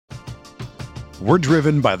We're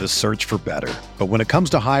driven by the search for better. But when it comes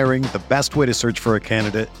to hiring, the best way to search for a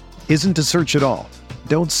candidate isn't to search at all.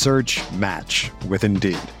 Don't search, match with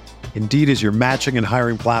Indeed. Indeed is your matching and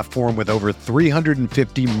hiring platform with over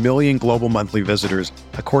 350 million global monthly visitors,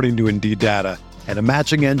 according to Indeed data, and a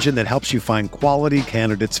matching engine that helps you find quality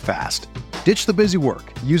candidates fast. Ditch the busy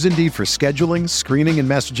work. Use Indeed for scheduling, screening, and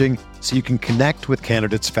messaging so you can connect with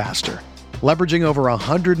candidates faster. Leveraging over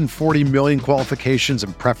 140 million qualifications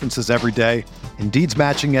and preferences every day, Indeed's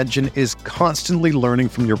matching engine is constantly learning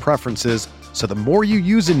from your preferences, so the more you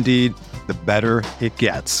use Indeed, the better it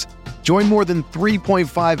gets. Join more than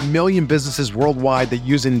 3.5 million businesses worldwide that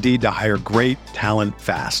use Indeed to hire great talent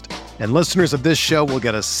fast. And listeners of this show will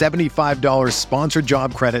get a $75 sponsored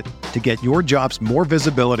job credit to get your jobs more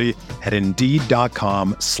visibility at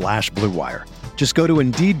Indeed.com/Blue Wire. Just go to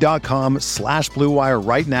Indeed.com/Blue Wire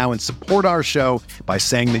right now and support our show by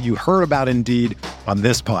saying that you heard about Indeed on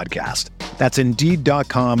this podcast. That's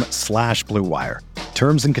Indeed.com/Blue Wire.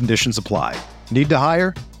 Terms and conditions apply. Need to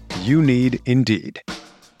hire? You need Indeed.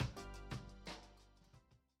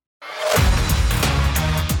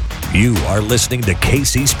 You are listening to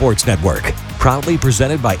KC Sports Network, proudly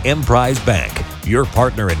presented by Emprise Bank, your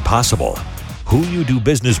partner in possible. Who you do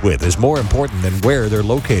business with is more important than where they're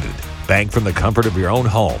located. Bank from the comfort of your own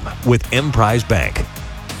home with Emprise Bank.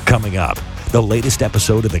 Coming up, the latest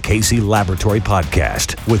episode of the KC Laboratory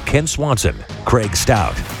Podcast with Ken Swanson, Craig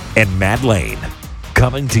Stout, and Matt Lane.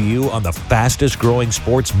 Coming to you on the fastest growing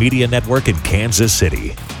sports media network in Kansas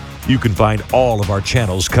City. You can find all of our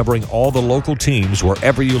channels covering all the local teams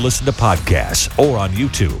wherever you listen to podcasts or on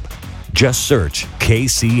YouTube. Just search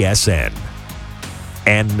KCSN.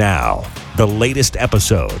 And now, the latest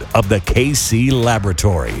episode of the KC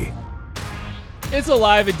Laboratory. It's a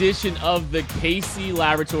live edition of the KC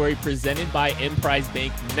Laboratory presented by Emprise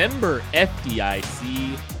Bank, member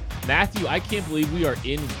FDIC. Matthew, I can't believe we are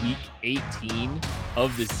in week 18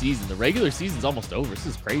 of the season. The regular season's almost over. This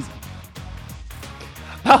is crazy.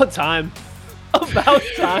 About time.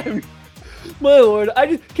 My lord.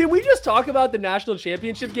 Can we just talk about the national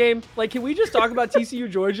championship game? Like, can we just talk about TCU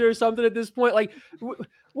Georgia or something at this point? Like,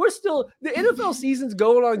 we're still, the NFL season's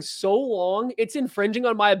going on so long, it's infringing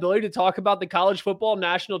on my ability to talk about the college football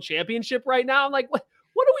national championship right now. I'm like, what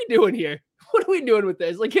are we doing here? What are we doing with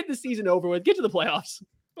this? Like, get the season over with. Get to the playoffs.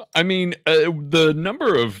 I mean, the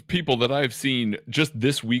number of people that I've seen just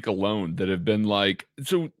this week alone that have been like,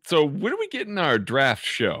 so when are we getting our draft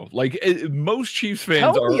show? Like, most Chiefs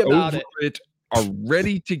fans are over it, are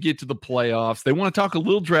ready to get to the playoffs. They want to talk a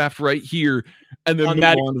little draft right here and then move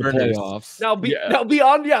on to the playoffs. Now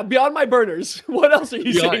beyond my burners, what else are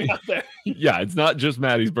you saying out there? Yeah, it's not just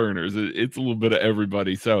Maddie's burners. It's a little bit of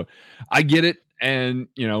everybody. So I get it. And,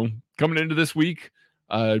 coming into this week,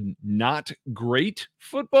 not great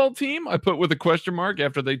football team. I put with a question mark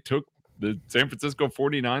after they took the San Francisco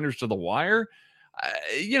 49ers to the wire.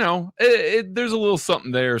 There's a little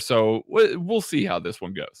something there. So we'll see how this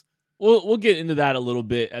one goes. We'll get into that a little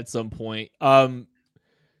bit at some point.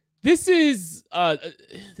 This is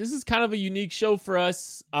kind of a unique show for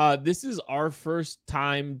us. This is our first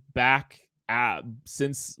time back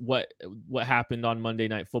since what happened on Monday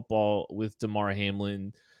Night Football with Damar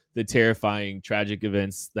Hamlin, the terrifying, tragic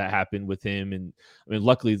events that happened with him. And I mean,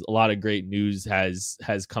 luckily a lot of great news has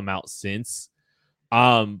come out since.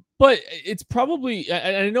 But it's probably,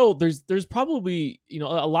 I know there's probably, a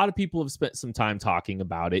lot of people have spent some time talking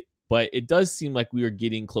about it, but it does seem like we are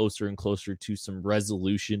getting closer and closer to some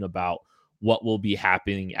resolution about what will be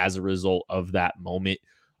happening as a result of that moment,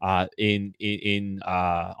 on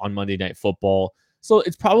Monday Night Football. So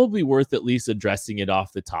it's probably worth at least addressing it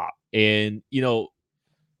off the top. And,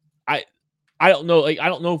 I don't know. I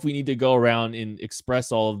don't know if we need to go around and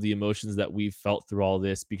express all of the emotions that we've felt through all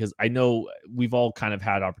this, because I know we've all kind of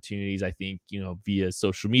had opportunities, I think, via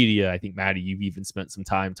social media. I think, Maddie, you've even spent some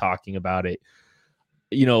time talking about it.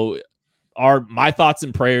 My thoughts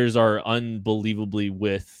and prayers are undoubtedly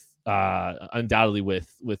with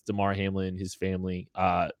Damar Hamlin and his family,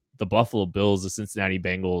 the Buffalo Bills, the Cincinnati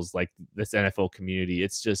Bengals, like this NFL community.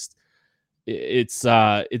 It's just, it's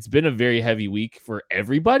been a very heavy week for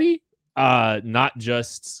everybody. Not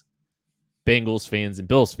just Bengals fans and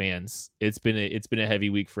Bills fans. It's been a heavy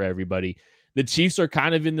week for everybody. The Chiefs are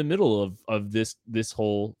kind of in the middle of this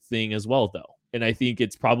whole thing as well, though. And I think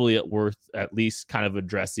it's probably worth at least kind of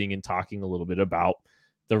addressing and talking a little bit about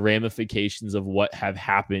the ramifications of what have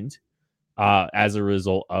happened as a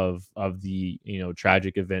result of the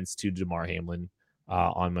tragic events to Damar Hamlin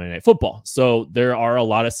on Monday Night Football. So there are a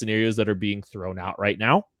lot of scenarios that are being thrown out right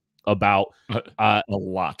now about a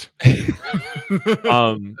lot.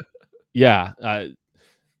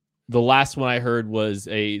 The last one I heard was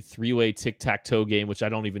a 3-way tic-tac-toe game, which I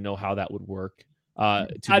don't even know how that would work to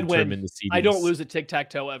determine the seedings. I don't lose a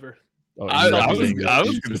tic-tac-toe ever. Oh, I was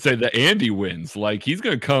going to say that Andy wins. Like, he's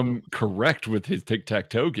going to come correct with his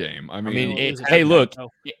tic-tac-toe game. I mean hey, look,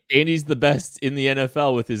 Andy's the best in the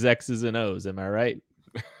NFL with his X's and O's. Am I right?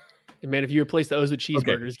 Man, if you replace the O's with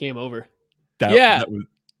cheeseburgers, game over.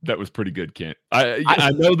 That was pretty good, Kent.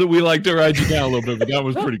 I know that we like to ride you down a little bit, but that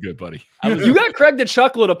was pretty good, buddy. You got Craig to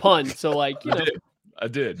chuckle at a pun, so like, you know. I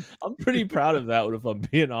did. I'm pretty proud of that one, if I'm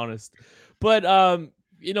being honest. But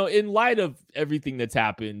in light of everything that's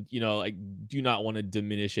happened, I do not want to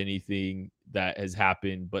diminish anything that has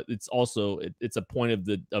happened, but it's also it's a point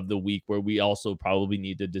of the week where we also probably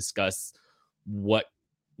need to discuss what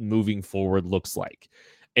moving forward looks like.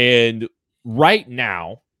 And right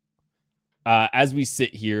now, as we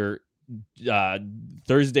sit here,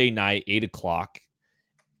 Thursday night, 8:00,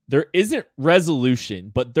 there isn't resolution,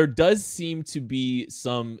 but there does seem to be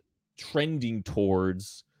some trending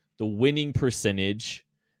towards the winning percentage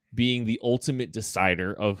being the ultimate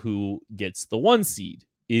decider of who gets the 1 seed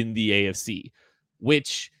in the AFC,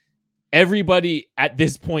 which everybody at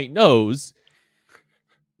this point knows,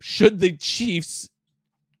 should the Chiefs,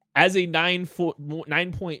 as a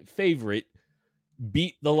 9-point favorite,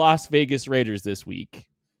 beat the Las Vegas Raiders this week,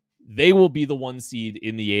 they will be the 1 seed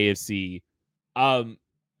in the AFC.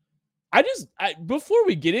 Before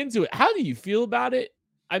we get into it, how do you feel about it?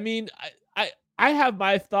 I mean, I have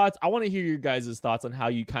my thoughts. I want to hear your guys' thoughts on how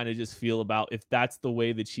you kind of just feel about if that's the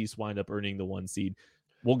way the Chiefs wind up earning the 1 seed.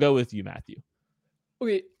 We'll go with you, Matthew.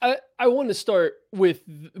 Okay, I want to start with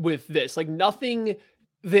this. Like, nothing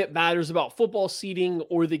that matters about football seeding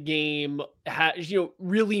or the game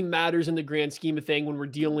really matters in the grand scheme of thing when we're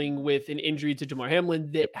dealing with an injury to Damar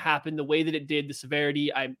Hamlin that happened the way that it did, the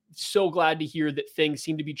severity. I'm so glad to hear that things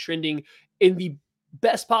seem to be trending in the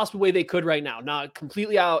best possible way they could right now. Not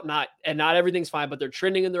completely out, not everything's fine, but they're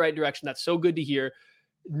trending in the right direction. That's so good to hear.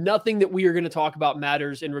 Nothing that we are going to talk about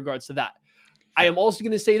matters in regards to that. I am also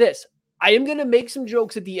going to say this. I am going to make some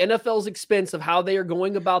jokes at the NFL's expense of how they are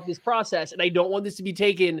going about this process. And I don't want this to be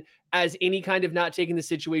taken as any kind of not taking the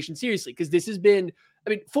situation seriously, because this has been,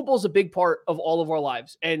 football is a big part of all of our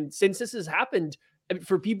lives. And since this has happened,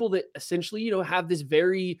 for people that essentially, have this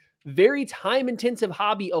very, very time intensive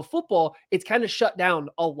hobby of football, it's kind of shut down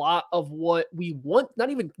a lot of what we want,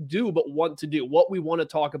 not even do, but want to do, what we want to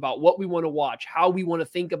talk about, what we want to watch, how we want to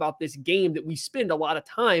think about this game that we spend a lot of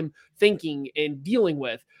time thinking and dealing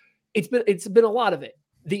with. It's been a lot of it.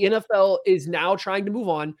 The NFL is now trying to move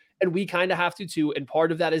on, and we kind of have to too. And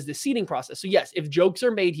part of that is the seeding process. So yes, if jokes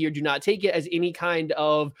are made here, do not take it as any kind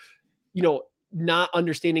of, not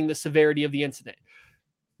understanding the severity of the incident.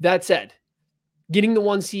 That said, getting the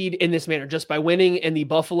 1 seed in this manner, just by winning, and the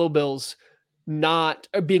Buffalo Bills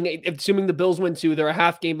assuming the Bills win 2, they're a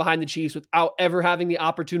half game behind the Chiefs without ever having the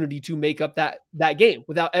opportunity to make up that game,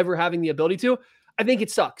 without ever having the ability to, I think it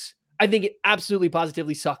sucks. I think it absolutely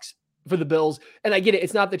positively sucks for the Bills. And I get it.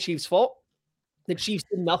 It's not the Chiefs' fault. The Chiefs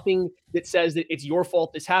did nothing that says that it's your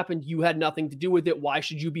fault this happened. You had nothing to do with it. Why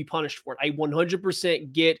should you be punished for it? I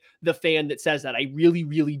 100% get the fan that says that. I really,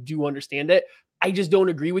 really do understand it. I just don't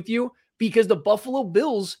agree with you, because the Buffalo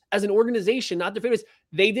Bills as an organization, not the favorites,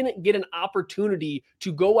 they didn't get an opportunity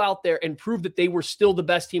to go out there and prove that they were still the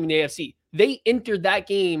best team in the AFC. They entered that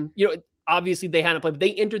game, obviously they hadn't played, but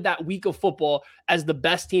they entered that week of football as the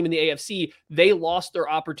best team in the AFC. They lost their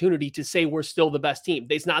opportunity to say we're still the best team.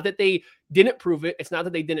 It's not that they didn't prove it. It's not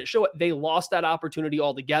that they didn't show it. They lost that opportunity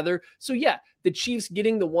altogether. So yeah, the Chiefs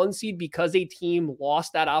getting the 1 seed because a team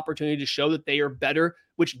lost that opportunity to show that they are better,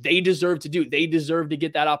 which they deserve to do. They deserve to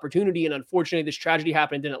get that opportunity. And unfortunately, this tragedy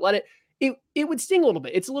happened and didn't let it. It would sting a little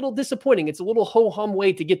bit. It's a little disappointing. It's a little ho-hum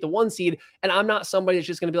way to get the 1 seed. And I'm not somebody that's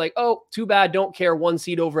just going to be like, oh, too bad, don't care, 1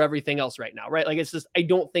 seed over everything else right now, right? Like, it's just, I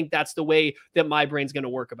don't think that's the way that my brain's going to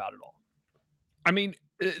work about it all. I mean,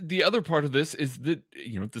 the other part of this is that,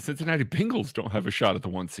 the Cincinnati Bengals don't have a shot at the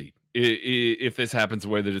 1 seed if this happens the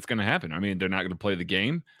way that it's going to happen. I mean, they're not going to play the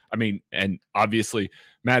game. I mean, and obviously,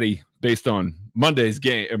 Maddie, based on Monday's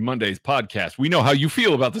podcast, we know how you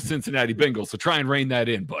feel about the Cincinnati Bengals. So try and rein that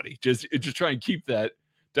in, buddy. Just try and keep that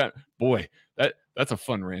down. Boy, that's a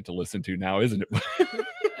fun rant to listen to now, isn't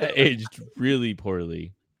it? Aged really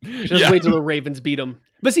poorly. Just wait till the Ravens beat them.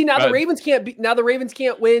 But see, now the Ravens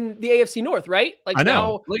can't win the AFC North, right? Like, I know.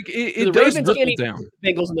 Now, like it does Ravens can't down.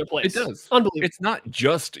 Bengals in their place. It does. Unbelievable. It's not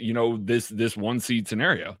just, this 1 seed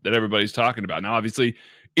scenario that everybody's talking about. Now, obviously,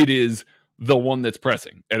 it is the one that's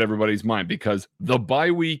pressing at everybody's mind, because the bye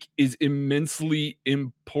week is immensely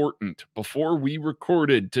important. Before we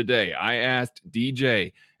recorded today, I asked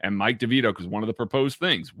DJ and Mike DeVito, because one of the proposed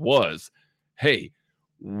things was, hey,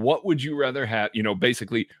 what would you rather have? You know,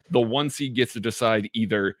 basically the 1 seed gets to decide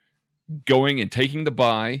either going and taking the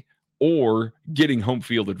bye or getting home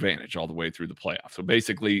field advantage all the way through the playoffs. So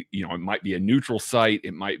basically, you know, it might be a neutral site.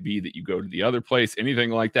 It might be that you go to the other place, anything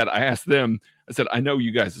like that. I asked them, I said, I know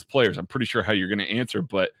you guys as players, I'm pretty sure how you're going to answer,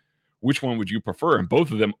 but which one would you prefer? And both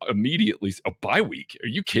of them immediately, a bye week. Are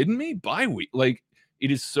you kidding me? Bye week. Like, it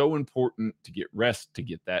is so important to get rest, to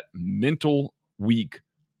get that mental week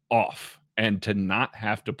off and to not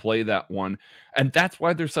have to play that one. And that's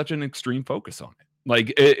why there's such an extreme focus on it.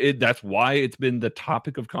 Like, that's why it's been the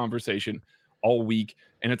topic of conversation all week.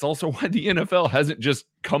 And it's also why the NFL hasn't just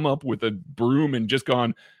come up with a broom and just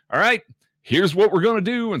gone, all right, here's what we're going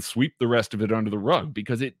to do, and sweep the rest of it under the rug,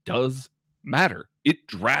 because it does matter. It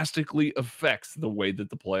drastically affects the way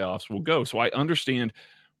that the playoffs will go. So I understand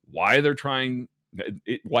why they're trying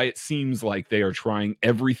why it seems like they are trying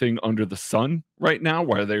everything under the sun right now,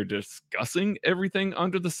 why they're discussing everything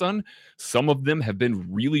under the sun. Some of them have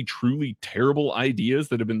been really, truly terrible ideas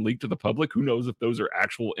that have been leaked to the public. Who knows if those are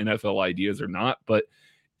actual NFL ideas or not, but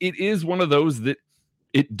it is one of those that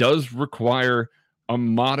it does require a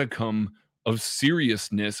modicum of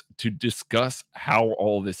seriousness to discuss how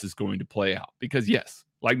all this is going to play out. Because yes,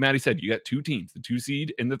 like Maddie said, you got two teams, the 2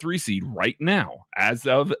 seed and the 3 seed right now, as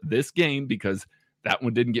of this game, because that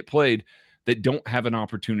one didn't get played, that don't have an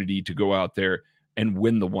opportunity to go out there and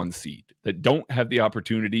win the 1 seed, that don't have the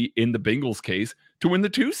opportunity, in the Bengals case, to win the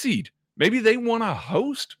 2 seed. Maybe they want to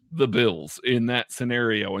host the Bills in that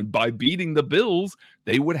scenario, and by beating the Bills,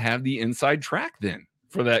 they would have the inside track then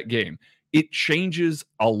for that game. It changes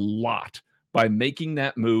a lot by making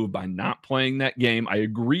that move, by not playing that game. I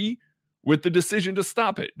agree with the decision to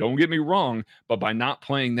stop it, don't get me wrong, but by not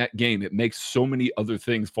playing that game, it makes so many other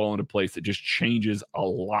things fall into place. It just changes a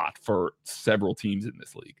lot for several teams in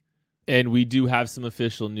this league. And we do have some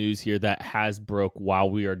official news here that has broke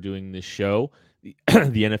while we are doing this show. The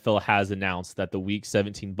NFL has announced that the Week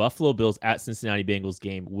 17 Buffalo Bills at Cincinnati Bengals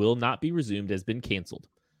game will not be resumed, has been canceled.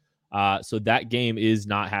 So that game is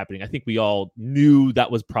not happening. I think we all knew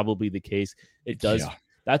that was probably the case. It does. Yeah.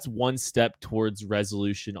 That's one step towards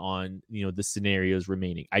resolution on, you know, the scenarios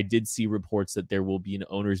remaining. I did see reports that there will be an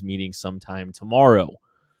owners meeting sometime tomorrow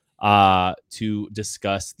to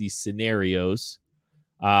discuss the scenarios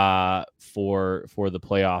for the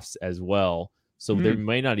playoffs as well. So there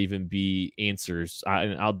may not even be answers.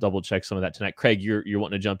 And I'll double check some of that tonight. Craig, you're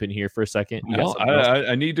wanting to jump in here for a second? Well,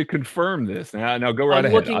 I need to confirm this. Now go right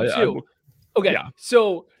ahead. Okay. Yeah.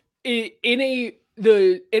 So the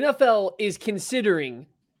NFL is considering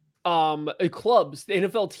clubs, the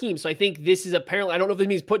NFL team. So I think this is apparently, I don't know if this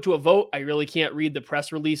means put to a vote. I really can't read the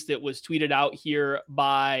press release that was tweeted out here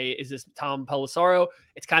by, is this Tom Pelissero?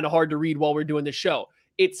 It's kind of hard to read while we're doing the show.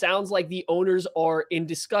 It sounds like the owners are in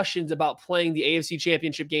discussions about playing the AFC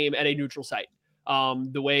Championship game at a neutral site.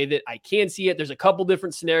 The way that I can see it, there's a couple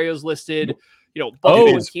different scenarios listed. You know,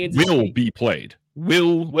 Kansas City be played.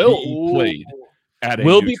 Will be played.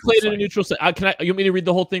 Will be played in a neutral site. You want me to read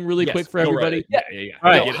the whole thing really quick for everybody? Yeah.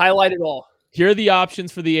 All right, highlight it all. Here are the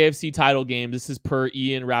options for the AFC title game. This is per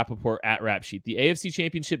Ian Rappaport at Rap Sheet. The AFC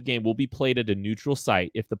Championship game will be played at a neutral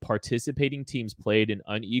site if the participating teams played an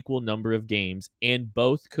unequal number of games and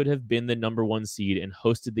both could have been the number 1 seed and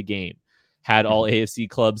hosted the game, had all AFC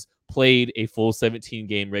clubs played a full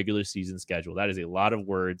 17-game regular season schedule. That is a lot of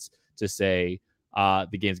words to say the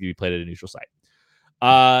game's going to be played at a neutral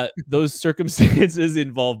site. Those circumstances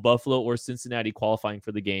involve Buffalo or Cincinnati qualifying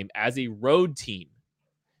for the game as a road team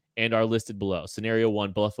and are listed below. Scenario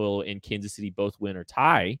 1, Buffalo and Kansas City both win or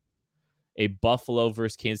tie. A Buffalo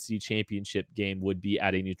versus Kansas City championship game would be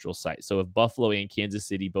at a neutral site. So if Buffalo and Kansas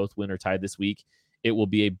City both win or tie this week, it will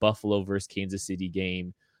be a Buffalo versus Kansas City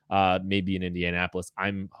game, maybe in Indianapolis.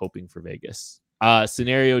 I'm hoping for Vegas.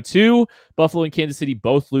 Scenario 2, Buffalo and Kansas City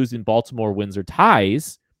both lose and Baltimore wins or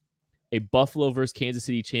ties. A Buffalo versus Kansas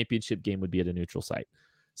City championship game would be at a neutral site.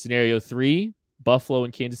 Scenario 3, Buffalo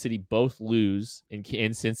and Kansas City both lose and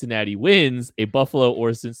Cincinnati wins. A Buffalo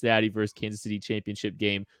or Cincinnati versus Kansas City championship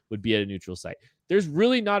game would be at a neutral site. There's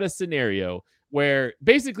really not a scenario where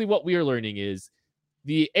basically what we are learning is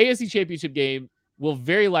the AFC championship game will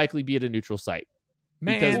very likely be at a neutral site.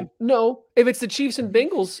 No, if it's the Chiefs and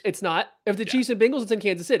Bengals, it's not. If the Chiefs and Bengals, it's in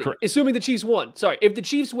Kansas City. Correct. Assuming the Chiefs won. Sorry, if the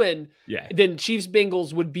Chiefs win, then Chiefs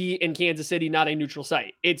Bengals would be in Kansas City, not a neutral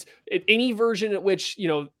site. It's any version at which, you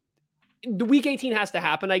know, the Week 18 has to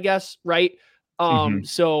happen, I guess, right?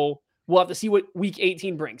 So We'll have to see what week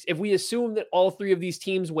 18 brings. If we assume that all three of these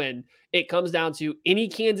teams win, it comes down to any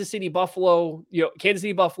Kansas City, Buffalo, Kansas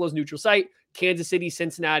City, Buffalo's neutral site. Kansas City,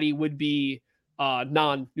 Cincinnati would be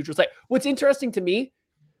non-neutral site. What's interesting to me,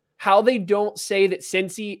 how they don't say that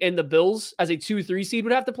Cincy and the Bills as a 2-3 seed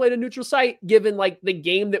would have to play at a neutral site, given like the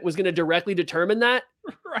game that was going to directly determine that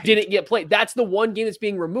didn't get played. That's the one game that's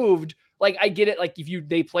being removed. Like, I get it. Like,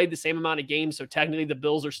 they played the same amount of games, so technically the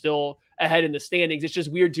Bills are still ahead in the standings. It's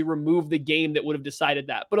just weird to remove the game that would have decided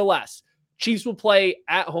that. But alas, Chiefs will play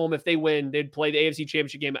at home. If they win, they'd play the AFC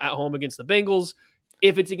Championship game at home against the Bengals.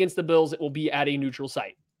 If it's against the Bills, it will be at a neutral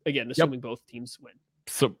site. Again, assuming both teams win.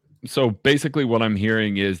 So basically what I'm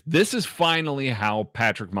hearing is this is finally how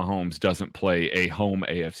Patrick Mahomes doesn't play a home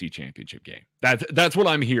AFC Championship game. That's what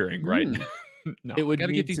I'm hearing, right? No, it would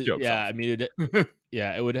gotta get these jokes off. I mean,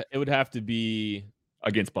 it would have to be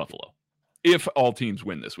against Buffalo if all teams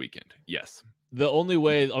win this weekend. Yes, the only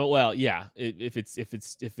way. If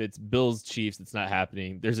it's Bills Chiefs, it's not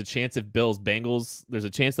happening. There's a chance if Bills Bengals. There's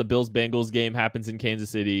a chance the Bills Bengals game happens in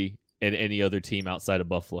Kansas City, and any other team outside of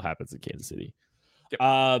Buffalo happens in Kansas City.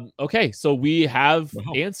 Yep. Okay, so we have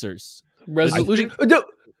answers. Resolution.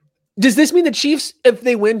 Does this mean the Chiefs, if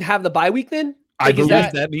they win, have the bye week then? I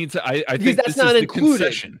believe that means I think that's this not is included. The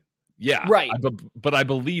concession. Yeah, right. But I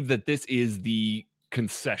believe that this is the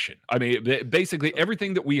concession. I mean, basically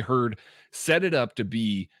everything that we heard set it up to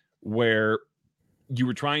be where you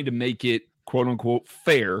were trying to make it quote unquote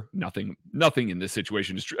fair. Nothing in this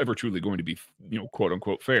situation is ever truly going to be, quote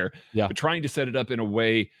unquote fair. Yeah. But trying to set it up in a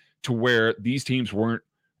way to where these teams weren't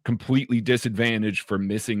completely disadvantaged for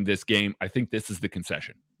missing this game. I think this is the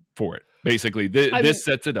concession for it. Basically, this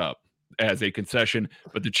sets it up as a concession,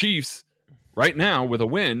 but the Chiefs right now with a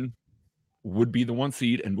win would be the 1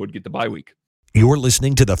 seed and would get the bye week. You're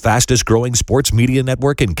listening to the fastest growing sports media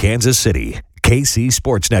network in Kansas City, KC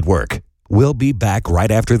Sports Network. We'll be back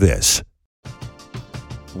right after this.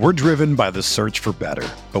 We're driven by the search for better,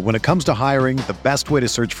 but when it comes to hiring, the best way to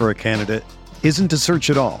search for a candidate isn't to search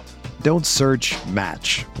at all. Don't search,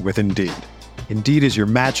 match with Indeed. Indeed is your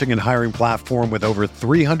matching and hiring platform with over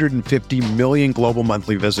 350 million global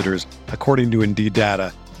monthly visitors, according to Indeed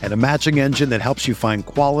data, and a matching engine that helps you find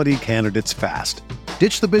quality candidates fast.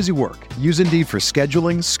 Ditch the busy work. Use Indeed for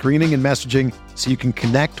scheduling, screening, and messaging so you can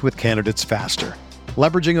connect with candidates faster.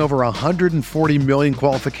 Leveraging over 140 million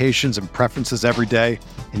qualifications and preferences every day,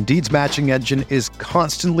 Indeed's matching engine is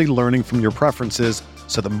constantly learning from your preferences,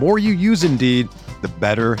 so the more you use Indeed, the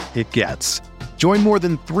better it gets. Join more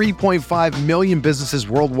than 3.5 million businesses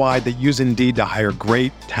worldwide that use Indeed to hire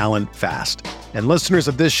great talent fast. And listeners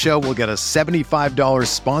of this show will get a $75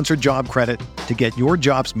 sponsored job credit to get your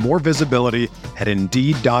jobs more visibility at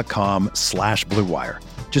Indeed.com/Blue Wire.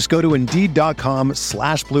 Just go to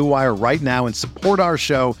Indeed.com/Blue Wire right now and support our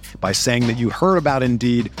show by saying that you heard about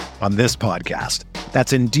Indeed on this podcast.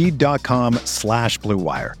 That's Indeed.com/Blue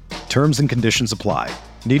Wire. Terms and conditions apply.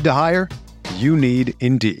 Need to hire? You need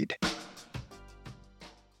Indeed.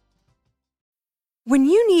 When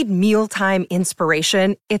you need mealtime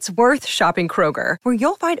inspiration, it's worth shopping Kroger, where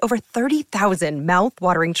you'll find over 30,000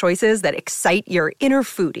 mouth-watering choices that excite your inner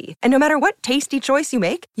foodie. And no matter what tasty choice you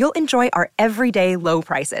make, you'll enjoy our everyday low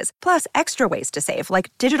prices, plus extra ways to save,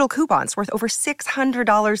 like digital coupons worth over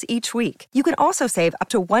 $600 each week. You can also save up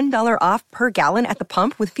to $1 off per gallon at the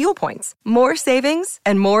pump with fuel points. More savings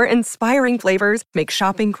and more inspiring flavors make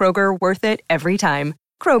shopping Kroger worth it every time.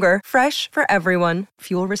 Kroger, fresh for everyone.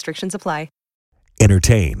 Fuel restrictions apply.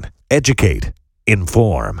 Entertain, educate,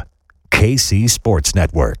 inform. KC Sports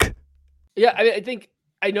Network. Yeah, I mean,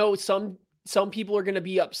 I know some people are going to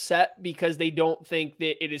be upset because they don't think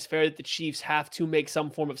that it is fair that the Chiefs have to make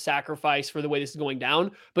some form of sacrifice for the way this is going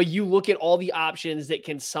down. But you look at all the options that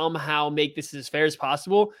can somehow make this as fair as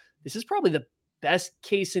possible. This is probably the best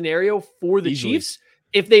case scenario for the Chiefs.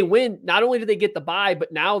 If they win, not only do they get the bye,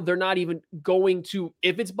 but now they're not even going to,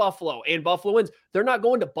 if it's Buffalo and Buffalo wins, they're not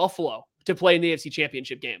going to Buffalo to play in the AFC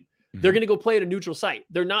Championship game. Mm-hmm. They're going to go play at a neutral site.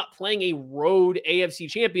 They're not playing a road AFC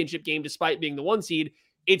Championship game despite being the 1 seed.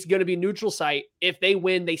 It's going to be a neutral site. If they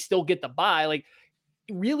win, they still get the bye. Like,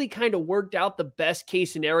 it really kind of worked out the best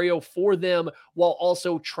case scenario for them while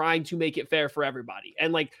also trying to make it fair for everybody.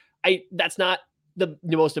 And that's not the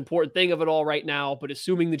most important thing of it all right now, but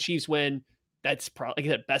assuming the Chiefs win, that's probably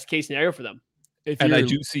the best case scenario for them. And I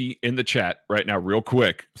do see in the chat right now, real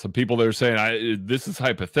quick, some people that are saying, this is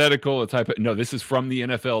hypothetical. No, this is from the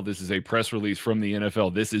NFL. This is a press release from the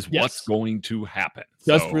NFL. This is what's going to happen.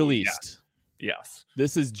 Just released. Yeah. Yes.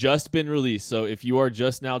 This has just been released. So if you are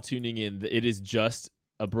just now tuning in, it is just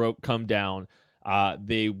come down.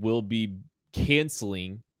 They will be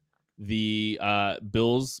canceling the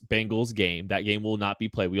Bills-Bengals game. That game will not be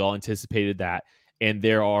played. We all anticipated that. And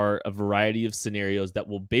there are a variety of scenarios that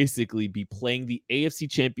will basically be playing the AFC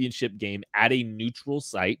Championship game at a neutral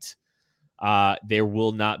site. There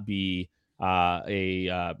will not be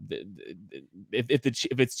if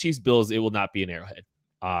it's Chiefs Bills, it will not be an Arrowhead.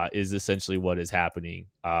 Is essentially what is happening.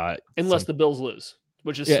 Unless the Bills lose,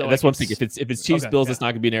 which is that's what I'm thinking. If it's Chiefs Bills, it's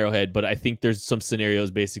not going to be an Arrowhead. But I think there's some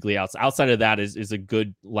scenarios basically outside of that is a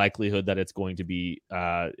good likelihood that it's going to be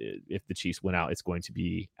if the Chiefs win out, it's going to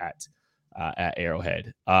be at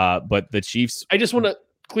Arrowhead. But the Chiefs, I just want to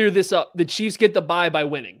clear this up. The Chiefs get the bye by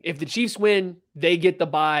winning. If the Chiefs win, they get the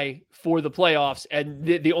bye for the playoffs, and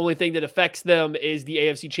the only thing that affects them is the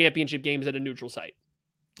AFC Championship games at a neutral site.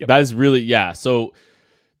 Yep. That is really So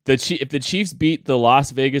if the Chiefs beat the Las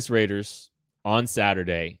Vegas Raiders on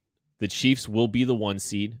Saturday, the Chiefs will be the 1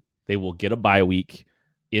 seed. They will get a bye week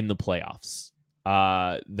in the playoffs.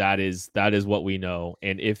 That is what we know.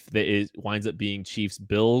 And if it winds up being Chiefs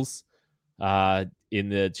Bills in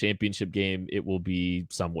the championship game, it will be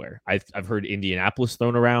somewhere. I've heard Indianapolis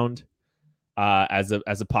thrown around as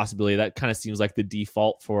a possibility. That kind of seems like the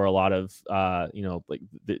default for a lot of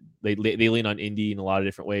they lean on Indy in a lot of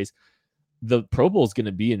different ways. The Pro Bowl is going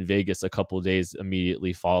to be in Vegas a couple of days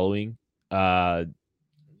immediately following. So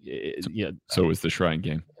is the Shrine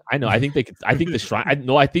game. I know. I think they could. I think the Shrine.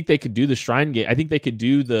 I think they could do the Shrine game. I think they could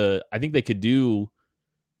do the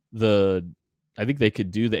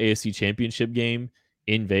AFC Championship game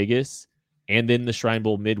in Vegas, and then the Shrine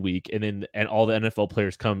Bowl midweek, and all the NFL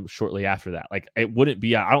players come shortly after that. Like, it wouldn't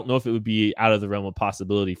be. I don't know if it would be out of the realm of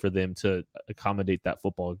possibility for them to accommodate that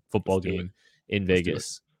football game in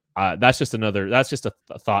Vegas. That's just a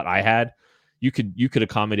thought I had. You could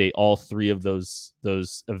accommodate all three of those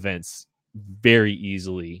events very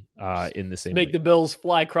easily in the same. Make week. The Bills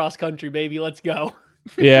fly cross country, baby. Let's go.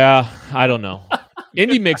 Yeah, I don't know.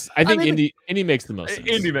 Indy makes. Indy makes the most sense.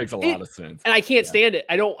 Indy makes a lot of sense, and I can't stand it.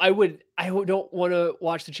 I don't want to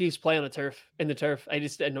watch the Chiefs play on in the turf.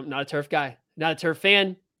 I'm not a turf guy, not a turf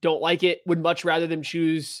fan. Don't like it. Would much rather them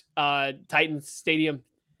choose Titans Stadium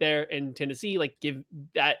there in Tennessee. Like, give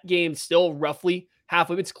that game still roughly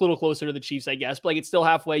halfway. It's a little closer to the Chiefs, I guess, but like, it's still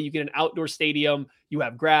halfway. You get an outdoor stadium. You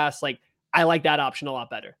have grass. Like, I like that option a lot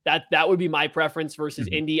better. That would be my preference versus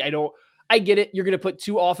Indy. I get it. You're going to put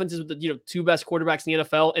two offenses with the two best quarterbacks in the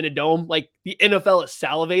NFL in a dome. Like, the NFL is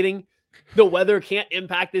salivating. The weather can't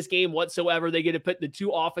impact this game whatsoever. They get to put the two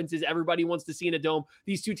offenses everybody wants to see in a dome.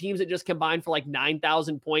 These two teams that just combined for like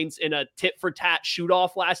 9,000 points in a tit for tat shoot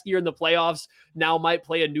off last year in the playoffs now might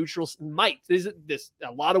play a neutral. A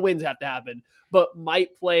lot of wins have to happen, but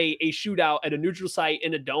might play a shootout at a neutral site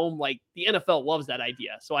in a dome. Like, the NFL loves that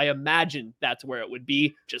idea, so I imagine that's where it would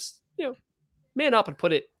be. Just man up and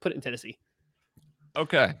put it in Tennessee.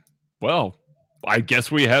 Okay, well, I guess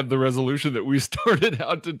we have the resolution that we started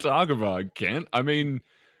out to talk about, Kent. I mean,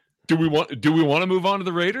 do we want to move on to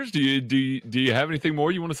the Raiders? Do you have anything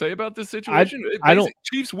more you want to say about this situation? I don't.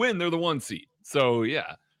 Chiefs win; they're the 1 seed. So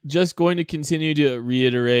yeah, just going to continue to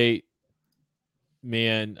reiterate,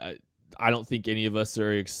 man. I don't think any of us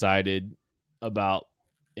are excited about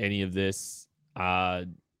any of this.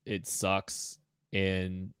 It sucks,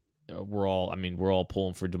 and we're all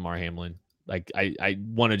pulling for Damar Hamlin. Like, I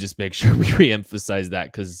want to just make sure we reemphasize that,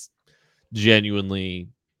 because genuinely,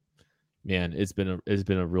 man, it's been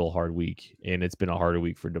a real hard week, and it's been a harder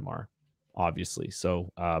week for Damar, obviously.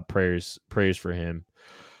 So prayers for him.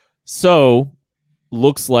 So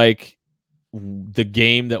looks like the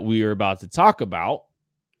game that we are about to talk about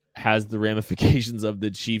has the ramifications of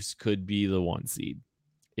the Chiefs could be the 1 seed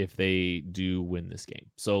if they do win this game.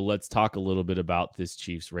 So let's talk a little bit about this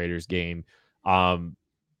Chiefs Raiders game.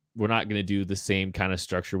 We're not going to do the same kind of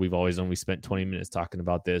structure we've always done. We spent 20 minutes talking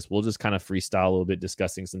about this. We'll just kind of freestyle a little bit,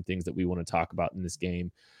 discussing some things that we want to talk about in this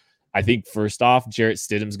game. I think first off, Jarrett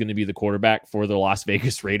Stidham's going to be the quarterback for the Las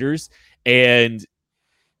Vegas Raiders. And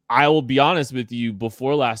I will be honest with you,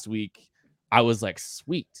 before last week, I was like,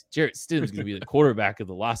 sweet, Jarrett Stidham's going to be the quarterback of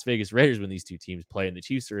the Las Vegas Raiders when these two teams play, and the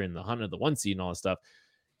Chiefs are in the hunt of the 1 seed and all this stuff.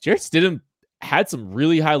 Jarrett Stidham had some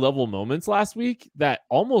really high level moments last week that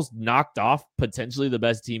almost knocked off potentially the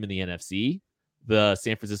best team in the NFC, the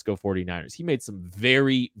San Francisco 49ers. He made some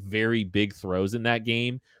very, very big throws in that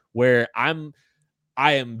game where I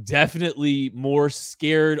am definitely more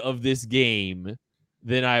scared of this game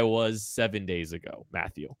than I was 7 days ago,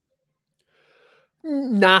 Matthew.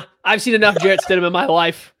 Nah, I've seen enough Jarrett Stidham in my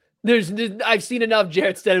life. I've seen enough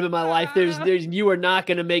Jarrett Stidham in my life. You are not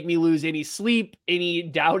going to make me lose any sleep, any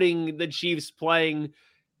doubting the Chiefs playing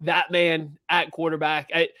that man at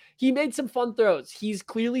quarterback. He made some fun throws. He's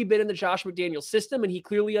clearly been in the Josh McDaniels system, and he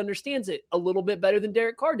clearly understands it a little bit better than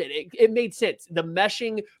Derek Carr did. It made sense. The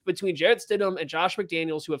meshing between Jarrett Stidham and Josh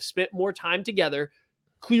McDaniels, who have spent more time together,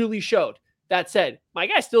 clearly showed. That said, my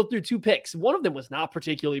guy still threw 2 picks. One of them was not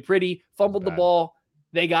particularly pretty, fumbled the ball.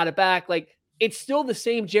 They got it back. Like, it's still the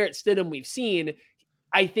same Jarrett Stidham we've seen.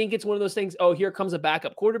 I think it's one of those things, oh, here comes a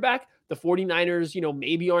backup quarterback. The 49ers,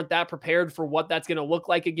 maybe aren't that prepared for what that's going to look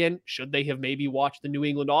like again. Should they have maybe watched the New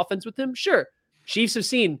England offense with him? Sure. Chiefs have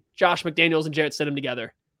seen Josh McDaniels and Jarrett Stidham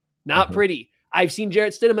together. Not pretty. I've seen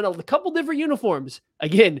Jarrett Stidham in a couple different uniforms.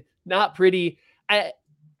 Again, not pretty.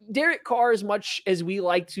 Derek Carr, as much as we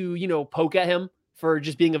like to, poke at him for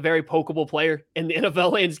just being a very pokeable player in the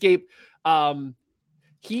NFL landscape,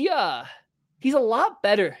 he's a lot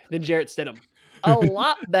better than Jarrett Stidham. A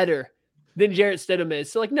lot better than Jarrett Stidham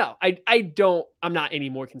is. So, like, no, I'm not any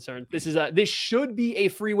more concerned. This should be a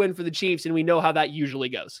free win for the Chiefs, and we know how that usually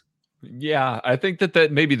goes. Yeah, I think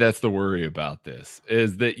that maybe that's the worry about this,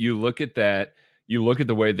 is that you look at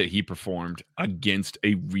the way that he performed against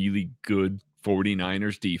a really good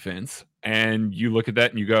 49ers defense, and you look at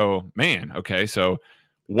that and you go, man, okay, so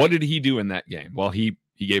what did he do in that game? Well, he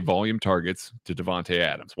gave volume targets to Davante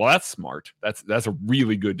Adams. Well, that's smart. That's a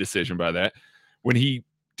really good decision by that. When he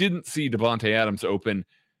didn't see Davante Adams open,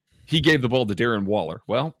 he gave the ball to Darren Waller.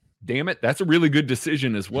 Well, damn it, that's a really good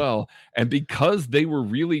decision as well. And because they were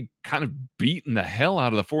really kind of beating the hell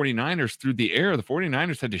out of the 49ers through the air, the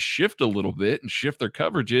 49ers had to shift a little bit and shift their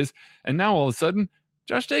coverages. And now all of a sudden,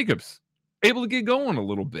 Josh Jacobs able to get going a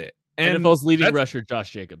little bit. And NFL's leading rusher, Josh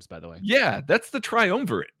Jacobs, by the way. Yeah, that's the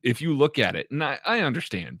triumvirate if you look at it. And I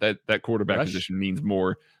understand that quarterback position means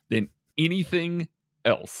more than anything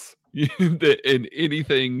else. In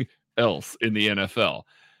anything else in the NFL.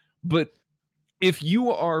 But if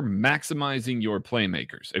you are maximizing your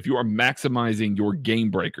playmakers, if you are maximizing your game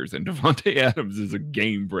breakers, and Davante Adams is a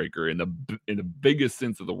game breaker in the biggest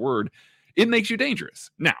sense of the word, it makes you dangerous.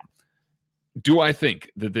 Now, do I think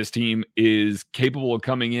that this team is capable of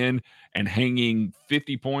coming in and hanging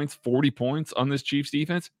 50 points, 40 points on this Chiefs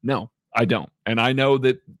defense? No, I don't. And I know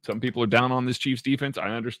that some people are down on this Chiefs defense.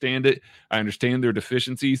 I understand it. I understand their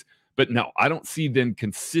deficiencies. But no, I don't see them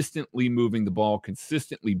consistently moving the ball,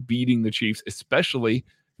 consistently beating the Chiefs, especially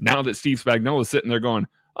now that Steve Spagnuolo is sitting there going,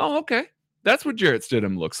 oh, okay, that's what Jarrett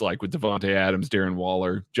Stidham looks like with Davante Adams, Darren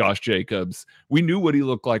Waller, Josh Jacobs. We knew what he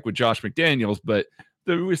looked like with Josh McDaniels, but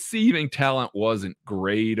the receiving talent wasn't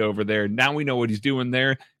great over there. Now we know what he's doing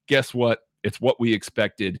there. Guess what? It's what we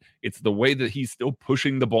expected. It's the way that he's still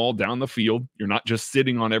pushing the ball down the field. You're not just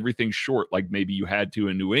sitting on everything short like maybe you had to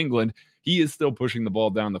in New England. He is still pushing the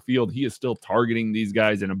ball down the field. He is still targeting these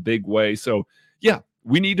guys in a big way. So, yeah,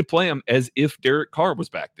 we need to play him as if Derek Carr was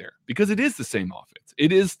back there because it is the same offense.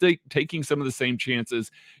 It is taking some of the same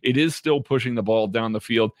chances. It is still pushing the ball down the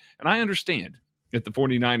field. And I understand that the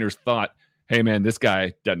 49ers thought, hey, man, this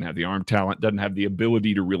guy doesn't have the arm talent, doesn't have the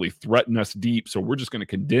ability to really threaten us deep, so we're just going to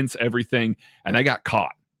condense everything. And they got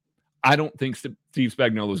caught. I don't think Steve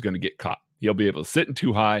Spagnuolo is going to get caught. He'll be able to sit in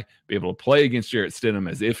too high, be able to play against Jarrett Stidham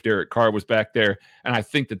as if Derek Carr was back there. And I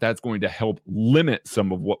think that that's going to help limit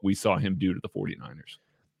some of what we saw him do to the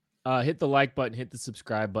 49ers. Hit the like button, hit the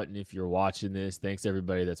subscribe button if you're watching this. Thanks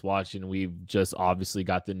everybody that's watching. We've just obviously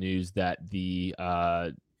got the news that the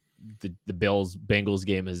Bengals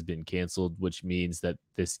game has been canceled, which means that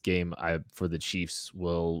this game for the Chiefs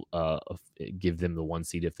will give them the 1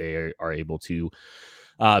 seed if they are able to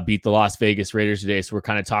beat the Las Vegas Raiders today. So we're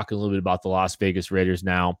kind of talking a little bit about the Las Vegas Raiders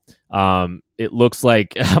now. It looks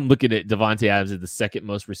like I'm looking at Davante Adams at the second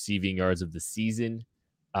most receiving yards of the season.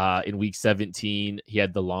 In week 17, he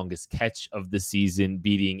had the longest catch of the season,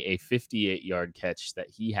 beating a 58-yard catch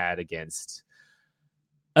that he had against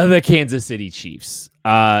the Kansas City Chiefs.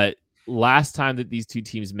 Last time that these two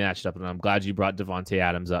teams matched up, and I'm glad you brought Davante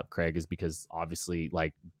Adams up, Craig, is because obviously,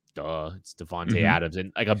 like, it's Davante Adams.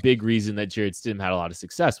 And like a big reason that Jarrett Stidham had a lot of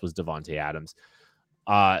success was Davante Adams.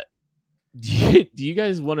 Do you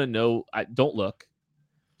guys want to know? Don't look.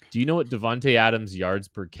 Do you know what Davante Adams' yards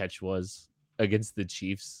per catch was against the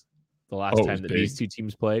Chiefs the last time that these two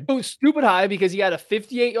teams played? It was stupid high because he had a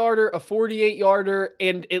 58-yarder, a 48-yarder,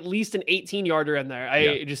 and at least an 18-yarder in there.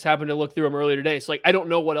 I just happened to look through them earlier today. So, like, I don't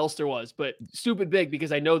know what else there was, but stupid big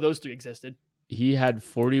because I know those three existed. He had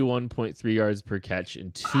 41.3 yards per catch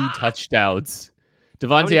and 2 touchdowns.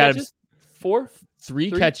 Davante Adams, three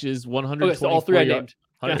catches, 124 so all three I named.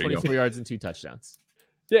 124 yards and 2 touchdowns.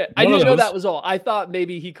 Yeah, I didn't know that was all. I thought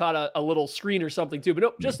maybe he caught a little screen or something too, but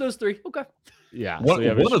nope, just those 3. Okay. Yeah. One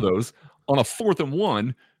of those on a 4th and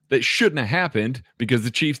 1, that shouldn't have happened because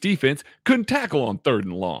the Chiefs defense couldn't tackle on 3rd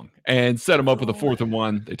and long and set them up with a 4th and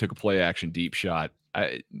 1. They took a play action deep shot.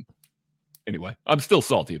 Anyway, I'm still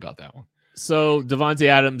salty about that one. So Davante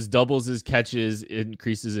Adams doubles his catches,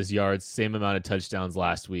 increases his yards, same amount of touchdowns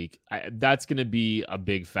last week. That's going to be a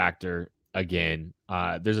big factor again.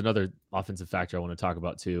 There's another offensive factor I want to talk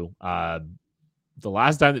about too. The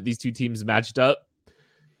last time that these two teams matched up,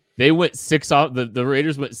 they went the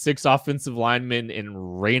Raiders went 6 offensive linemen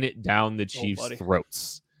and ran it down the Chiefs'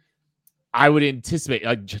 throats. I would anticipate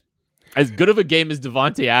as good of a game as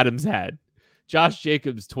Davante Adams had. Josh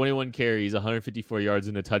Jacobs, 21 carries, 154 yards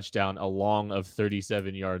and a touchdown, a long of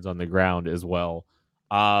 37 yards on the ground as well.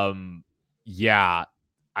 Yeah,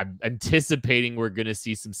 I'm anticipating we're going to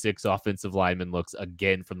see some 6 offensive lineman looks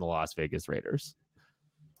again from the Las Vegas Raiders.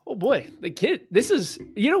 Oh boy, this is,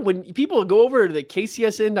 when people go over to the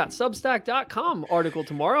kcsn.substack.com article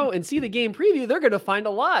tomorrow and see the game preview, they're going to find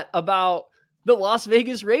a lot about the Las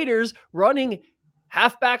Vegas Raiders running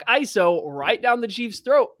halfback ISO right down the Chiefs'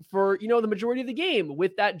 throat for, the majority of the game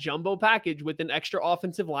with that jumbo package with an extra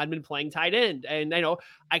offensive lineman playing tight end. And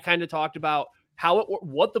I kind of talked about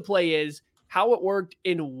what the play is, how it worked,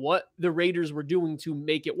 and what the Raiders were doing to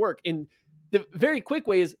make it work. And the very quick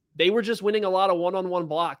way is they were just winning a lot of one-on-one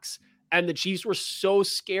blocks. And the Chiefs were so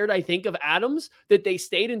scared, I think, of Adams that they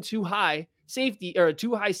stayed in too high safety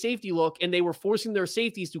look, and they were forcing their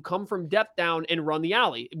safeties to come from depth down and run the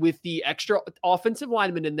alley. With the extra offensive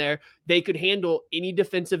lineman in there, they could handle any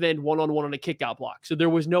defensive end one-on-one on a kickout block. So there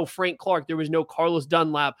was no Frank Clark, there was no Carlos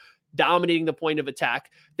Dunlap dominating the point of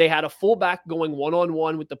attack. They had a fullback going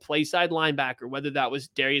one-on-one with the play side linebacker, whether that was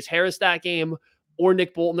Darius Harris that game or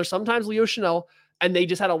Nick Bolton, or sometimes Leo Chanel, and they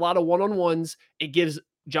just had a lot of one-on-ones. It gives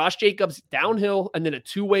Josh Jacobs downhill and then a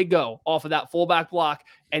 2-way go off of that fullback block.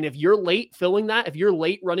 And if you're late filling that, if you're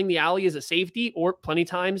late running the alley as a safety, or plenty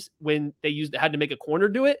times when they had to make a corner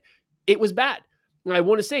do it, it was bad. And I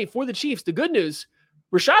want to say for the Chiefs, the good news,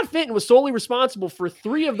 Rashad Fenton was solely responsible for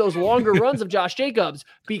 3 of those longer runs of Josh Jacobs,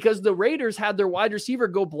 because the Raiders had their wide receiver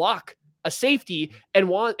go block a safety, and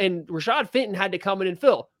Rashad Fenton had to come in and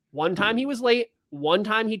fill. One time he was late, one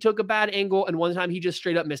time he took a bad angle, and one time he just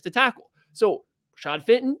straight up missed a tackle. So Rashad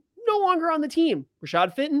Fenton, no longer on the team.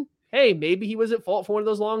 Rashad Fenton, hey, maybe he was at fault for one of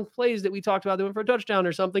those long plays that we talked about that went for a touchdown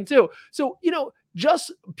or something too. So,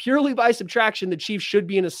 just purely by subtraction, the Chiefs should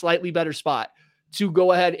be in a slightly better spot to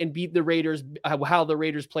go ahead and beat the Raiders how the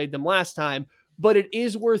Raiders played them last time. But it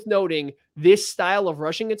is worth noting this style of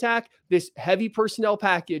rushing attack, this heavy personnel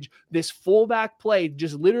package, this fullback play,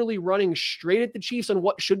 just literally running straight at the Chiefs on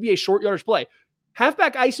what should be a short yardage play.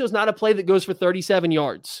 Halfback ISO is not a play that goes for 37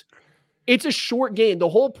 yards. It's a short game. The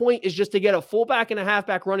whole point is just to get a fullback and a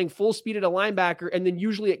halfback running full speed at a linebacker, and then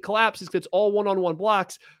usually it collapses because it's all one-on-one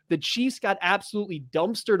blocks. The Chiefs got absolutely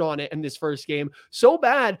dumpstered on it in this first game, so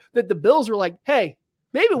bad that the Bills were like, hey,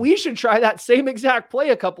 maybe we should try that same exact play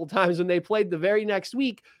a couple times when they played the very next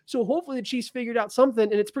week. So hopefully the Chiefs figured out something,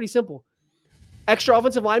 and it's pretty simple. Extra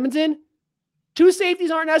offensive linemen's in. 2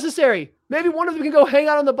 safeties aren't necessary. Maybe one of them can go hang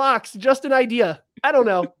out on the box. Just an idea. I don't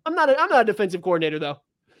know. I'm not a defensive coordinator, though.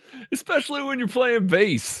 Especially when you're playing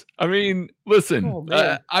base. I mean, listen,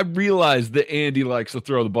 I realize that Andy likes to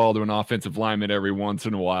throw the ball to an offensive lineman every once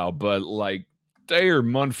in a while, but Thayer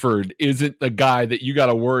Munford isn't the guy that you got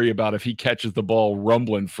to worry about if he catches the ball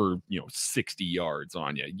rumbling for, 60 yards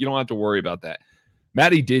on you. You don't have to worry about that.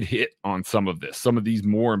 Matty did hit on some of these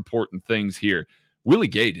more important things here. Willie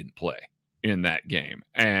Gay didn't play in that game.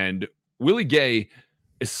 And Willie Gay,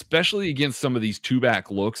 especially against some of these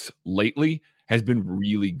 2-back looks lately, has been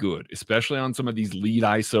really good, especially on some of these lead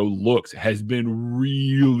ISO looks, has been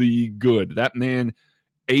really good. That man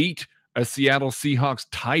ate a Seattle Seahawks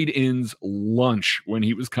tight end's lunch when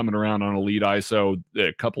he was coming around on a lead ISO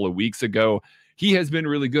a couple of weeks ago. He has been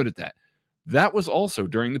really good at that. That was also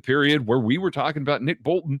during the period where we were talking about Nick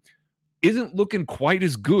Bolton isn't looking quite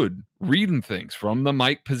as good reading things from the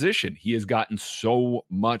Mike position. He has gotten so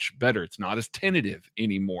much better. It's not as tentative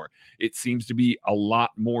anymore. It seems to be a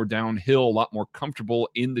lot more downhill, a lot more comfortable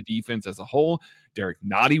in the defense as a whole. Derek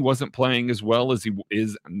Nottie wasn't playing as well as he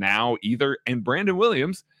is now either. And Brandon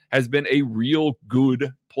Williams has been a real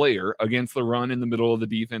good player against the run in the middle of the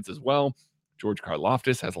defense as well. George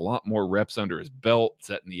Karlaftis has a lot more reps under his belt,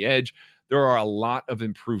 setting the edge. There are a lot of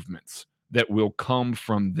improvements that will come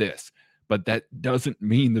from this. But that doesn't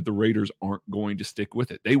mean that the Raiders aren't going to stick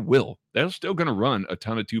with it. They will. They're still going to run a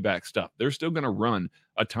ton of 2-back stuff. They're still going to run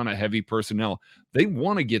a ton of heavy personnel. They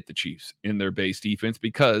want to get the Chiefs in their base defense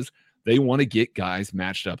because They want to get guys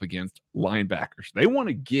matched up against linebackers. They want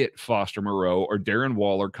to get Foster Moreau or Darren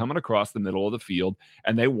Waller coming across the middle of the field,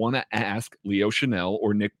 and they want to ask Leo Chenal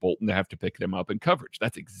or Nick Bolton to have to pick them up in coverage.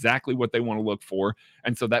 That's exactly what they want to look for.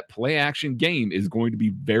 And so that play action game is going to be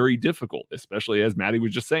very difficult, especially as Maddie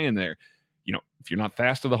was just saying there. If you're not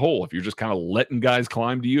fast to the hole, if you're just kind of letting guys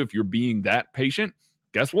climb to you, if you're being that patient,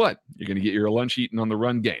 guess what? You're going to get your lunch eaten on the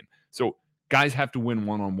run game. So guys have to win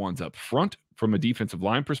one-on-ones up front from a defensive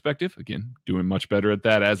line perspective. Again, doing much better at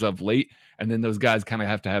that as of late. And then those guys kind of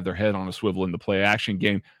have to have their head on a swivel in the play action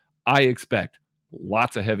game. I expect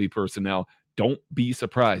lots of heavy personnel. Don't be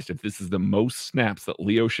surprised if this is the most snaps that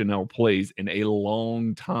Leo Chenal plays in a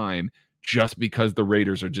long time, just because the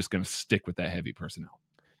Raiders are just going to stick with that heavy personnel.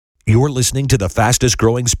 You're listening to the fastest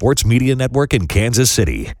growing sports media network in Kansas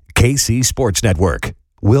City, KC Sports Network.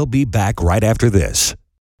 We'll be back right after this.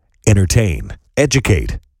 Entertain,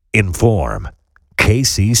 educate, inform.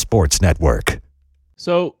 KC Sports Network.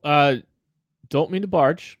 So, don't mean to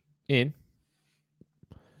barge in.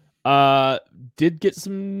 Did get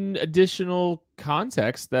some additional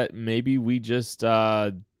context that maybe we just,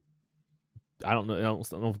 I don't know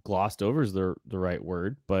if glossed over is the right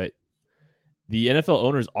word, but the NFL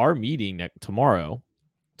owners are meeting tomorrow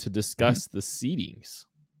to discuss the seedings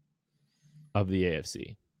of the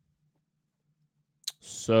AFC.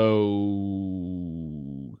 So,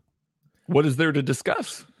 what is there to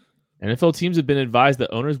discuss? NFL teams have been advised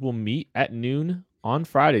that owners will meet at noon on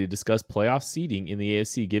Friday to discuss playoff seeding in the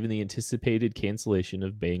AFC, given the anticipated cancellation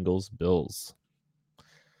of Bengals-Bills.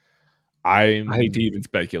 I hate to even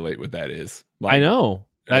speculate what that is. I know.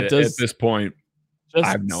 That does at this point. I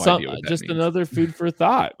have no idea what that just means. Another food for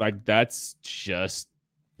thought. Like that's just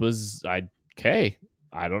okay.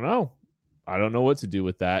 I don't know. I don't know what to do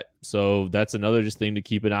with that. So that's another just thing to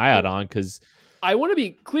keep an eye out on, because I want to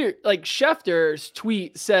be clear. Like Schefter's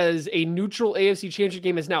tweet says a neutral AFC championship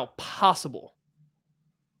game is now possible.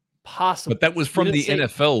 But that was from the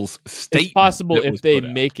NFL's statement. It's possible if they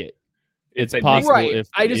make it. It's possible. Right.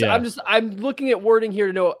 I'm looking at wording here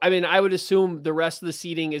to know. I mean, I would assume the rest of the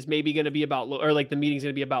seating is maybe going to be about, or like the meeting's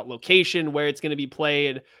going to be about location, where it's going to be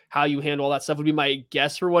played, how you handle all that stuff would be my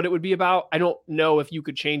guess for what it would be about. I don't know if you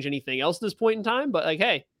could change anything else at this point in time, but like,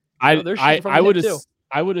 hey, I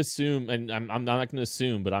would assume, and I'm not going to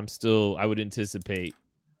assume, but I would anticipate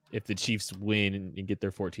if the Chiefs win and get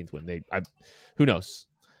their 14th win, who knows?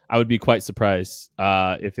 I would be quite surprised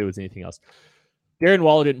if it was anything else. Darren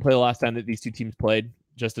Waller didn't play the last time that these two teams played.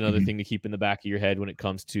 Just another thing to keep in the back of your head when it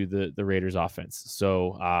comes to the Raiders offense.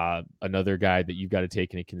 So another guy that you've got to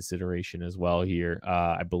take into consideration as well here.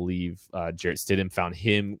 I believe Jarrett Stidham found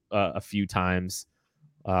him a few times.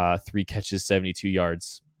 3 catches, 72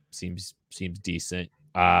 yards. Seems decent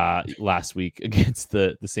last week against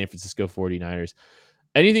the San Francisco 49ers.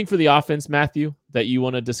 Anything for the offense, Matthew, that you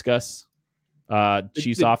want to discuss?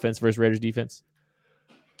 Chiefs offense versus Raiders defense?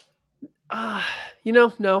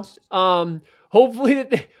 No. Hopefully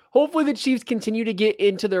the Chiefs continue to get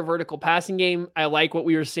into their vertical passing game. I like what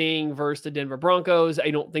we were seeing versus the Denver Broncos.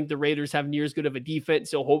 I don't think the Raiders have near as good of a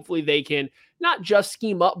defense, so hopefully they can not just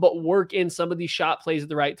scheme up, but work in some of these shot plays at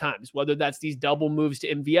the right times, whether that's these double moves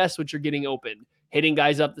to MVS, which are getting open, hitting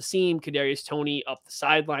guys up the seam, Kadarius Toney up the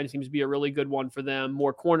sideline seems to be a really good one for them,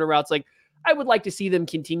 more corner routes. Like, I would like to see them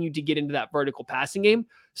continue to get into that vertical passing game,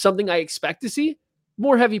 something I expect to see.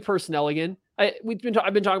 More heavy personnel again. I've been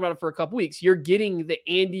talking about it for a couple weeks. You're getting the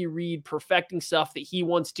Andy Reid perfecting stuff that he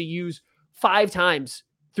wants to use 5 times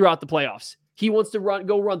throughout the playoffs. He wants to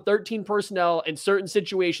go run 13 personnel in certain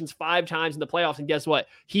situations 5 times in the playoffs. And guess what?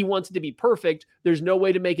 He wants it to be perfect. There's no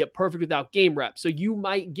way to make it perfect without game reps. So you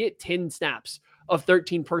might get 10 snaps of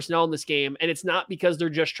 13 personnel in this game. And it's not because they're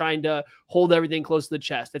just trying to hold everything close to the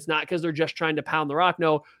chest. It's not because they're just trying to pound the rock.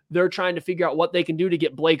 No, they're trying to figure out what they can do to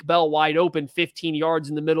get Blake Bell wide open 15 yards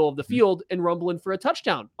in the middle of the field and rumble in for a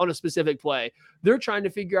touchdown on a specific play. They're trying to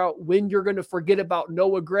figure out when you're going to forget about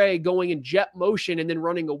Noah Gray going in jet motion and then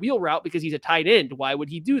running a wheel route because he's a tight end. Why would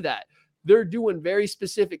he do that? They're doing very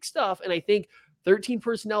specific stuff. And I think 13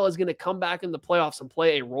 personnel is going to come back in the playoffs and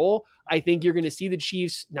play a role. I think you're going to see the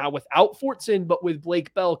Chiefs now without Fortson, but with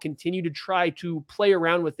Blake Bell, continue to try to play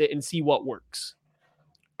around with it and see what works.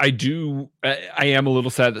 I am a little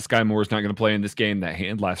sad that Sky Moore is not going to play in this game. That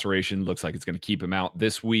hand laceration looks like it's going to keep him out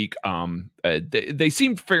this week. They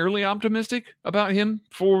seem fairly optimistic about him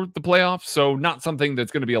for the playoffs. So not something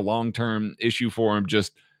that's going to be a long-term issue for him.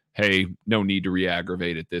 Just, hey, no need to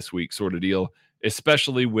re-aggravate it this week sort of deal,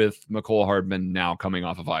 especially with Mecole Hardman now coming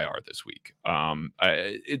off of IR this week.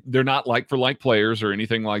 They're not like for like players or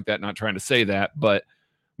anything like that. Not trying to say that, but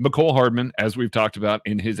Mecole Hardman, as we've talked about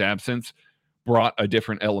in his absence, brought a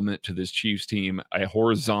different element to this Chiefs team, a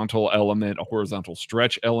horizontal element, a horizontal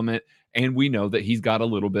stretch element, and we know that he's got a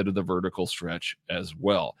little bit of the vertical stretch as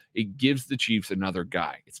well. It gives the Chiefs another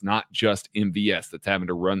guy. It's not just MVS that's having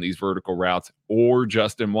to run these vertical routes or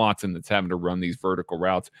Justin Watson that's having to run these vertical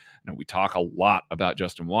routes. Now, we talk a lot about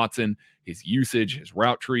Justin Watson, his usage, his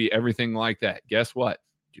route tree, everything like that. Guess what?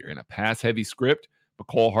 You're in a pass-heavy script.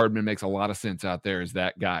 Mecole Hardman makes a lot of sense out there as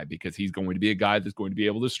that guy because he's going to be a guy that's going to be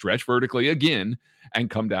able to stretch vertically again and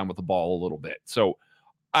come down with the ball a little bit. So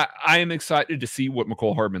I am excited to see what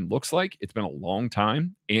Mecole Hardman looks like. It's been a long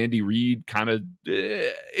time. Andy Reid kind of,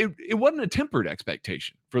 it wasn't a tempered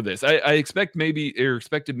expectation for this. I expected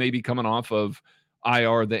maybe coming off of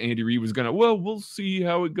IR that Andy Reid was going to, we'll see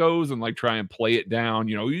how it goes and like try and play it down.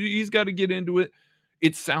 You know, he's got to get into it.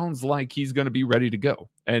 It sounds like he's going to be ready to go,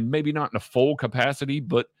 and maybe not in a full capacity,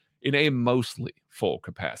 but in a mostly full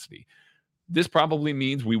capacity. This probably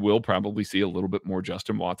means we will probably see a little bit more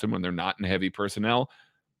Justin Watson when they're not in heavy personnel,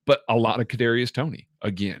 but a lot of Kadarius Toney.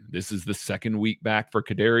 Again, this is the second week back for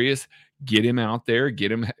Kadarius. Get him out there,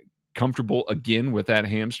 get him comfortable again with that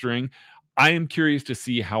hamstring. I am curious to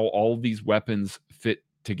see how all these weapons fit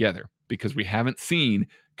together because we haven't seen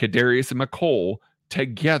Kadarius and Mecole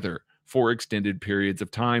together for extended periods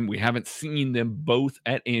of time. We haven't seen them both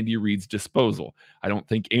at Andy Reid's disposal. I don't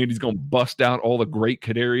think Andy's going to bust out all the great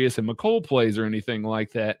Kadarius and Mecole plays or anything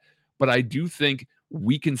like that, but I do think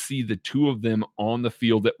we can see the two of them on the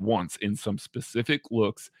field at once in some specific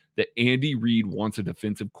looks that Andy Reid wants a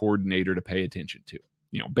defensive coordinator to pay attention to.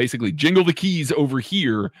 You know, basically jingle the keys over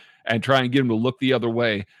here and try and get them to look the other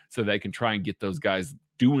way so they can try and get those guys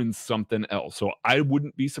doing something else. So I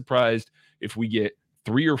wouldn't be surprised if we get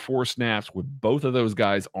 3 or 4 snaps with both of those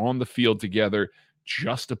guys on the field together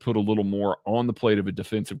just to put a little more on the plate of a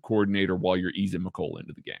defensive coordinator while you're easing Mecole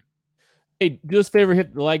into the game. Hey, do us a favor,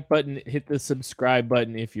 hit the like button, hit the subscribe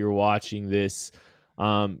button if you're watching this.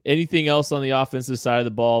 Anything else on the offensive side of the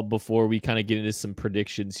ball before we kind of get into some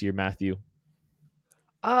predictions here, Matthew?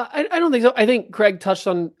 I don't think so. I think Craig touched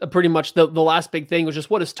on pretty much the last big thing was just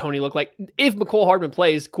what does Toney look like? If Mecole Hardman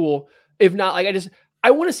plays, cool. If not, like I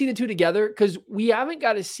want to see the two together because we haven't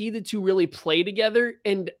got to see the two really play together.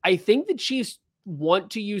 And I think the Chiefs want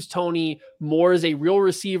to use Toney more as a real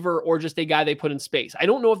receiver or just a guy they put in space. I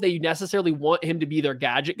don't know if they necessarily want him to be their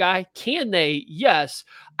gadget guy. Can they? Yes.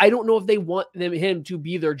 I don't know if they want him to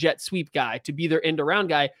be their jet sweep guy, to be their end around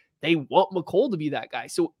guy. They want Mecole to be that guy.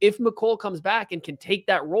 So if Mecole comes back and can take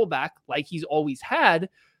that role back like he's always had,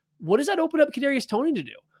 what does that open up Kadarius Toney to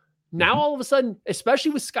do? Now, all of a sudden,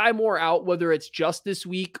 especially with Sky Moore out, whether it's just this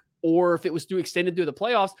week or if it was extended through the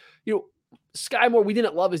playoffs, you know, Sky Moore, we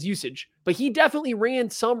didn't love his usage, but he definitely ran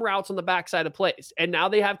some routes on the backside of plays. And now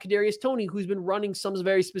they have Kadarius Toney, who's been running some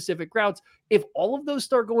very specific routes. If all of those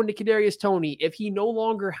start going to Kadarius Toney, if he no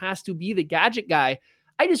longer has to be the gadget guy,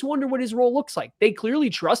 I just wonder what his role looks like. They clearly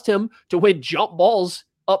trust him to win jump balls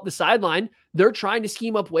up the sideline. They're trying to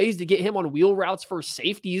scheme up ways to get him on wheel routes for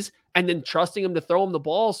safeties and then trusting him to throw him the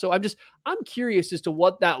ball. So I'm curious as to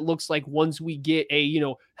what that looks like once we get a,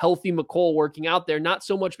 healthy Mecole working out there. Not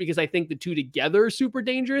so much because I think the two together are super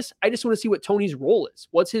dangerous. I just want to see what Toney's role is.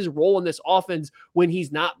 What's his role in this offense when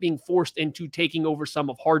he's not being forced into taking over some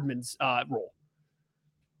of Hardman's role?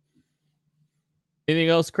 Anything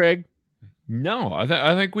else, Craig? No,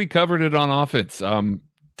 I think we covered it on offense.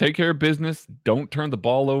 Take care of business. Don't turn the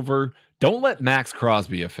ball over. Don't let Max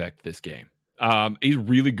Crosby affect this game. He's a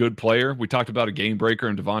really good player. We talked about a game breaker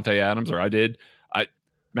in Davante Adams, or I did.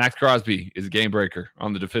 Max Crosby is a game breaker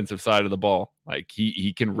on the defensive side of the ball. Like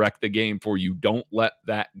he can wreck the game for you. Don't let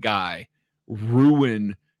that guy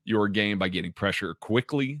ruin your game by getting pressure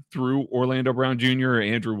quickly through Orlando Brown Jr. or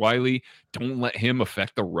Andrew Wiley. Don't let him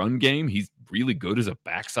affect the run game. He's really good as a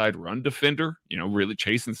backside run defender, really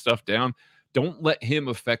chasing stuff down. Don't let him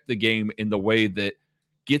affect the game in the way that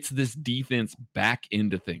gets this defense back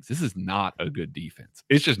into things. This is not a good defense.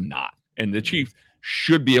 It's just not. And the Chiefs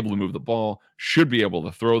should be able to move the ball, should be able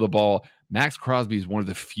to throw the ball. Max Crosby is one of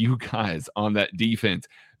the few guys on that defense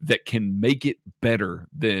that can make it better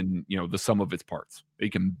than, the sum of its parts. He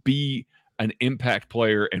can be an impact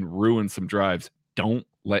player and ruin some drives. Don't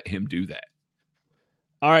let him do that.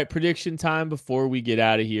 All right, prediction time before we get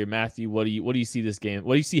out of here. Matthew, what do you see this game?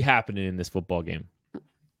 What do you see happening in this football game?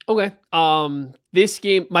 Okay. This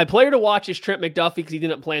game, my player to watch is Trent McDuffie because he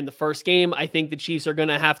didn't play in the first game. I think the Chiefs are going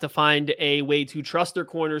to have to find a way to trust their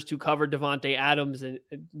corners to cover Davante Adams and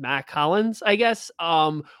Mac Hollins, I guess,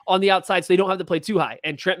 on the outside, so they don't have to play too high.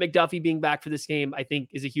 And Trent McDuffie being back for this game, I think,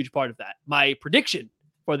 is a huge part of that. My prediction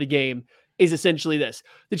for the game is essentially this.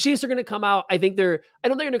 The Chiefs are going to come out. I don't think they're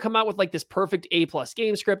going to come out with like this perfect A+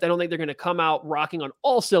 game script. I don't think they're going to come out rocking on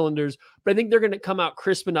all cylinders, but I think they're going to come out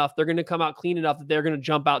crisp enough. They're going to come out clean enough that they're going to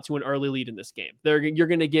jump out to an early lead in this game. You're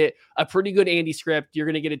going to get a pretty good Andy script. You're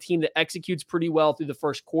going to get a team that executes pretty well through the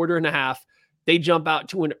first quarter and a half. They jump out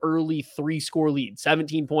to an early 3-score lead,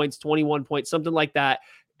 17 points, 21 points, something like that.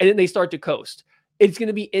 And then they start to coast. It's going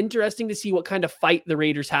to be interesting to see what kind of fight the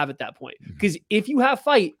Raiders have at that point. Because if you have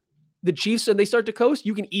fight, the Chiefs, and they start to coast,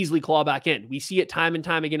 you can easily claw back in. We see it time and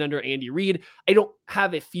time again under Andy Reid. I don't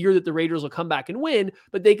have a fear that the Raiders will come back and win,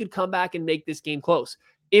 but they could come back and make this game close.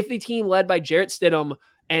 If the team led by Jarrett Stidham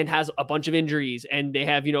and has a bunch of injuries and they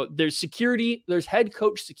have, there's security, there's head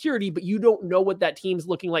coach security, but you don't know what that team's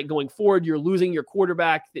looking like going forward. You're losing your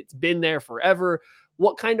quarterback that's been there forever.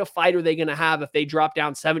 What kind of fight are they going to have if they drop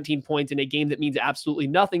down 17 points in a game that means absolutely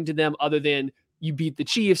nothing to them other than you beat the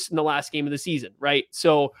Chiefs in the last game of the season, right?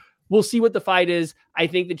 So we'll see what the fight is. I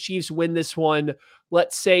think the Chiefs win this one,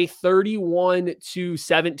 let's say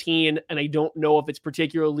 31-17. And I don't know if it's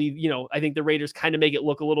particularly, I think the Raiders kind of make it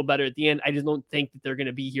look a little better at the end. I just don't think that they're going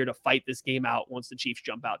to be here to fight this game out once the Chiefs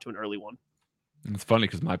jump out to an early one. It's funny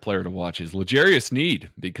because my player to watch is L'Jarius Sneed,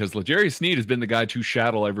 because L'Jarius Sneed has been the guy to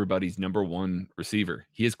shadow everybody's number one receiver.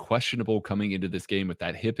 He is questionable coming into this game with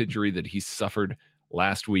that hip injury that he suffered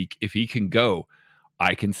last week. If he can go,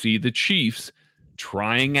 I can see the Chiefs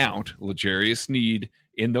trying out L'Jarius Sneed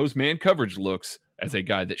in those man coverage looks as a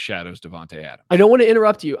guy that shadows Davante Adams. I don't want to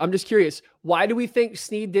interrupt you. I'm just curious. Why do we think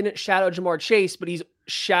Sneed didn't shadow Jamar Chase, but he's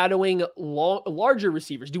shadowing larger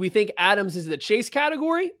receivers? Do we think Adams is the Chase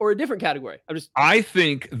category or a different category? I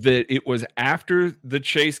think that it was after the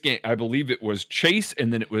Chase game. I believe it was Chase,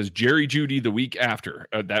 and then it was Jerry Jeudy the week after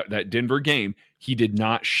that Denver game. He did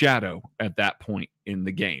not shadow at that point in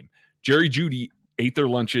the game. Jerry Jeudy ate their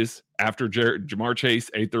lunches after Jamar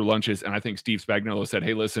Chase ate their lunches. And I think Steve Spagnuolo said,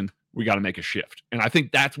 hey, listen, we got to make a shift. And I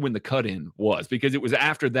think that's when the cut-in was, because it was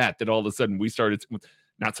after that all of a sudden we started,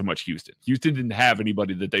 not so much Houston. Houston didn't have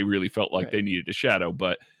anybody that they really felt like they needed to shadow,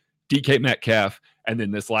 but DK Metcalf, and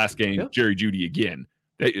then this last game, Jerry Jeudy again.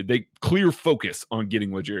 They clear focus on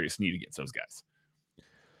getting L'Jarius Sneed against those guys.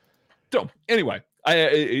 So anyway,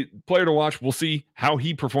 player to watch. We'll see how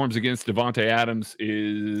he performs against Davante Adams.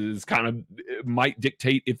 Is kind of might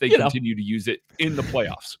dictate if they continue to use it in the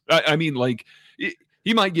playoffs. I mean, like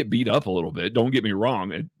he might get beat up a little bit. Don't get me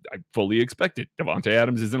wrong. I fully expect it. Davante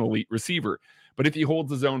Adams is an elite receiver, but if he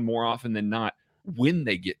holds his own more often than not, when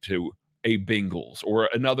they get to a Bengals or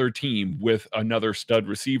another team with another stud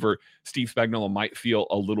receiver, Steve Spagnuolo might feel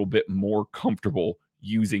a little bit more comfortable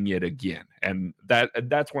using it again. And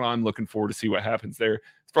that's what I'm looking forward to see what happens there.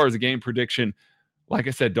 As far as the game prediction, like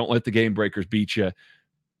I said, don't let the game breakers beat you.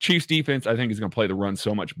 Chiefs defense, I think, is going to play the run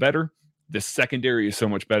so much better. The secondary is so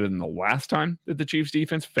much better than the last time that the Chiefs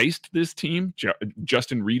defense faced this team.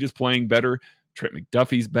 Justin Reed is playing better. Trent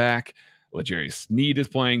McDuffie's back. L'Jarius Sneed is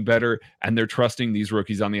playing better, and they're trusting these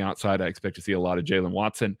rookies on the outside. I expect to see a lot of Jalen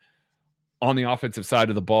Watson. On the offensive side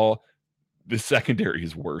of the ball, the secondary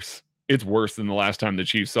is worse. It's worse than the last time the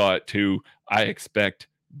Chiefs saw it, too. I expect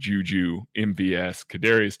Juju, MVS,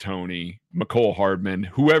 Kadarius Toney, McCole Hardman,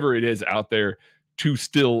 whoever it is out there to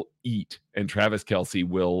still eat, and Travis Kelce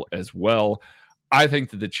will as well. I think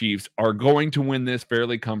that the Chiefs are going to win this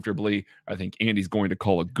fairly comfortably. I think Andy's going to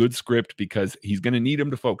call a good script because he's going to need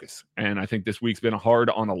them to focus. And I think this week's been hard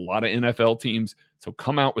on a lot of NFL teams. So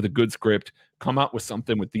come out with a good script. Come out with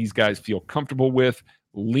something that these guys feel comfortable with.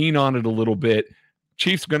 Lean on it a little bit.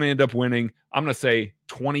 Chiefs are going to end up winning. I'm going to say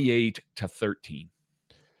 28-13.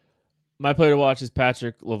 My player to watch is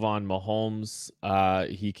Patrick Lavon Mahomes.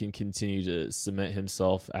 He can continue to cement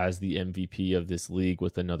himself as the MVP of this league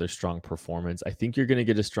with another strong performance. I think you're going to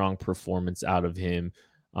get a strong performance out of him.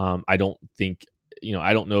 I don't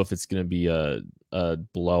know if it's going to be a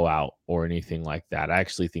blowout or anything like that. I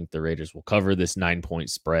actually think the Raiders will cover this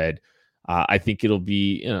 9-point spread. I think it'll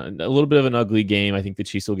be a little bit of an ugly game. I think the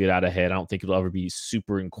Chiefs will get out ahead. I don't think it'll ever be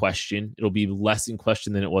super in question. It'll be less in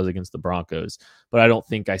question than it was against the Broncos, but I don't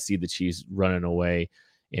think I see the Chiefs running away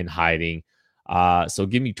and hiding. So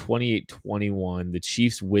give me 28-21. The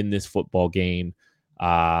Chiefs win this football game.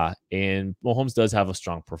 And Mahomes does have a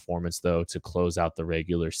strong performance, though, to close out the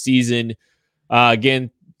regular season.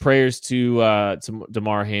 Again, prayers to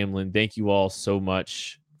Damar Hamlin. Thank you all so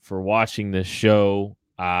much for watching this show.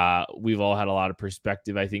 We've all had a lot of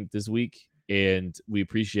perspective, I think, this week, and we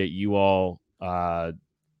appreciate you all.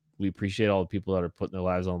 We appreciate all the people that are putting their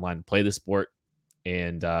lives online to play the sport,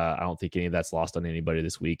 and I don't think any of that's lost on anybody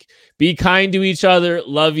this week. Be kind to each other.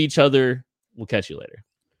 Love each other. We'll catch you later.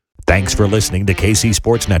 Thanks for listening to KC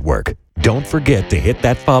Sports Network. Don't forget to hit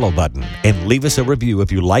that follow button and leave us a review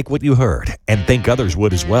if you like what you heard and think others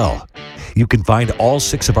would as well. You can find all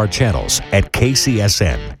 6 of our channels at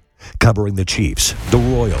KCSN, covering the Chiefs, the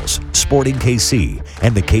Royals, Sporting KC,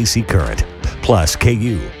 and the KC Current, plus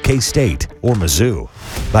KU, K-State, or Mizzou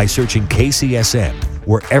by searching KCSN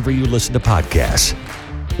wherever you listen to podcasts.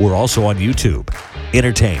 We're also on YouTube.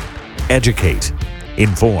 Entertain, educate,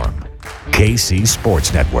 inform. KC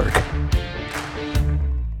Sports Network.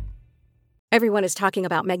 Everyone is talking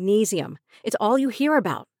about magnesium. It's all you hear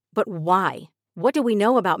about. But why? What do we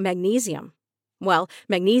know about magnesium? Well,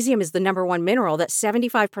 magnesium is the #1 mineral that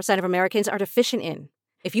 75% of Americans are deficient in.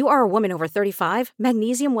 If you are a woman over 35,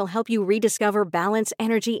 magnesium will help you rediscover balance,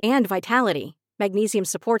 energy, and vitality. Magnesium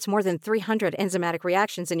supports more than 300 enzymatic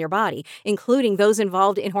reactions in your body, including those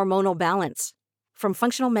involved in hormonal balance. From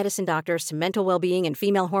functional medicine doctors to mental well-being and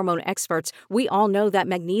female hormone experts, we all know that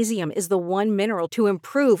magnesium is the one mineral to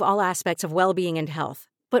improve all aspects of well-being and health.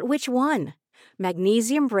 But which one?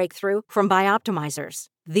 Magnesium Breakthrough from Bioptimizers,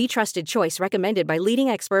 the trusted choice recommended by leading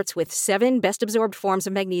experts with 7 best-absorbed forms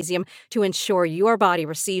of magnesium to ensure your body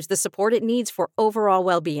receives the support it needs for overall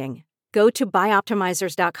well-being. Go to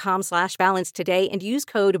bioptimizers.com/balance today and use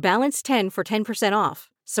code BALANCE10 for 10% off.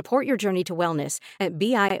 Support your journey to wellness at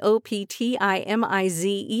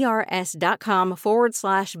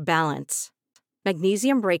bioptimizers.com/balance.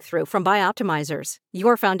 Magnesium Breakthrough from Bioptimizers,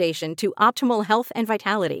 your foundation to optimal health and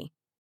vitality.